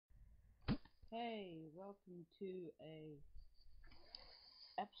Hey, welcome to a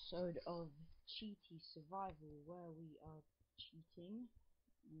episode of Cheaty Survival where we are cheating,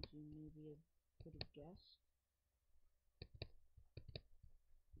 as you maybe could have guessed.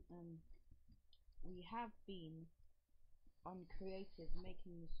 We have been on creative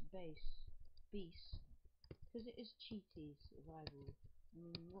making this beast because it is Cheaty Survival. I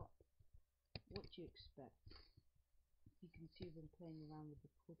mean, what do you expect? You can see them playing around with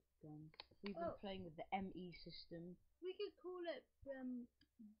the portal gun. We've been playing with the ME system. We could call it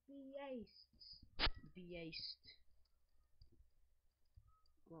Beast.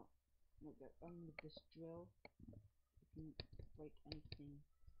 Got with this drill. You can break anything.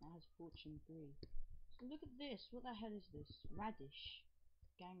 That has fortune 3. So look at this. What the hell is this? Radish.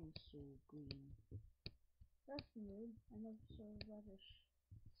 Gangsaw green. That's weird. I never saw radish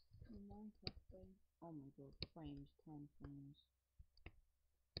in Minecraft game. Oh my god, frames, 10 frames.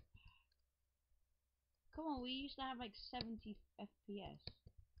 Come on, we used to have like 70 FPS.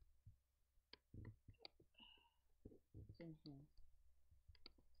 It's in here.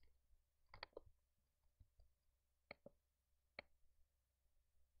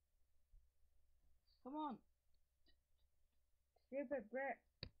 Come on. Stupid brick.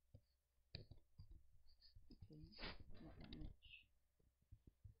 Okay, not that much.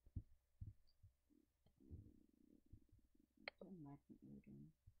 Put a magnet load on.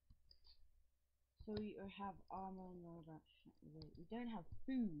 So we have armor and all that shit. Wait, we don't have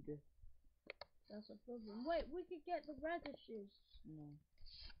food. That's a problem. Wait, we could get the radishes. No.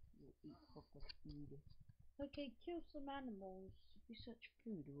 We'll eat proper food. Okay, kill some animals. If we search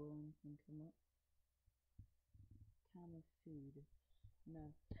food, will anything come up? Can of food.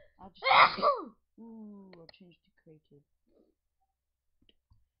 No. I'll just ooh, I'll change to creative.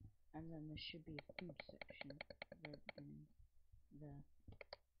 And then there should be a food section at the very beginning. There.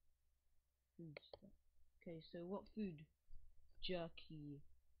 Food stuff. Okay, so what food? Jerky.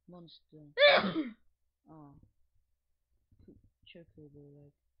 Monster. Oh. Chocobo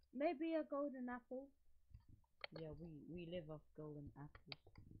egg. Maybe a golden apple. Yeah, we live off golden apples.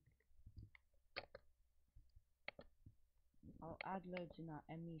 I'll add loads in our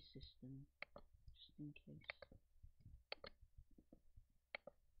ME system, just in case.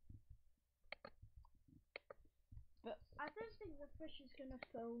 But I don't think the fish is gonna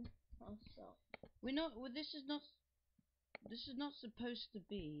fill us up. we're not. Well, this is not. This is not supposed to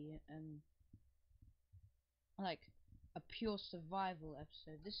be like a pure survival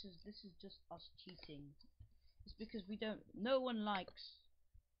episode. This is just us cheating. It's because we don't. No one likes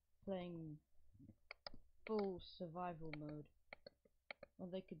playing full survival mode. Well,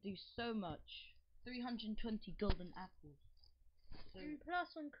 they could do so much. 320 golden apples. So And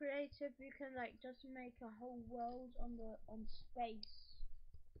plus on creative you can like just make a whole world on space.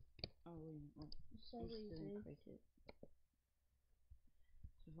 oh, well, It's so we're still in easy. creative.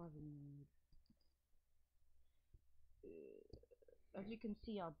 Survival mode. As you can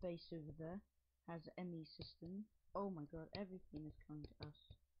see, our base over there has an ME system. Oh my god, everything is coming to us.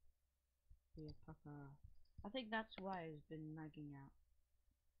 Here, Papa. I think that's why it's been lagging out.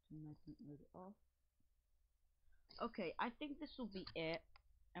 To magnet mode off. Okay, I think this will be it,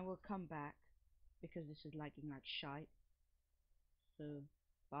 and we'll come back because this is lagging like shite. So,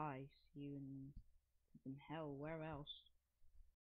 bye. See you in hell. Where else?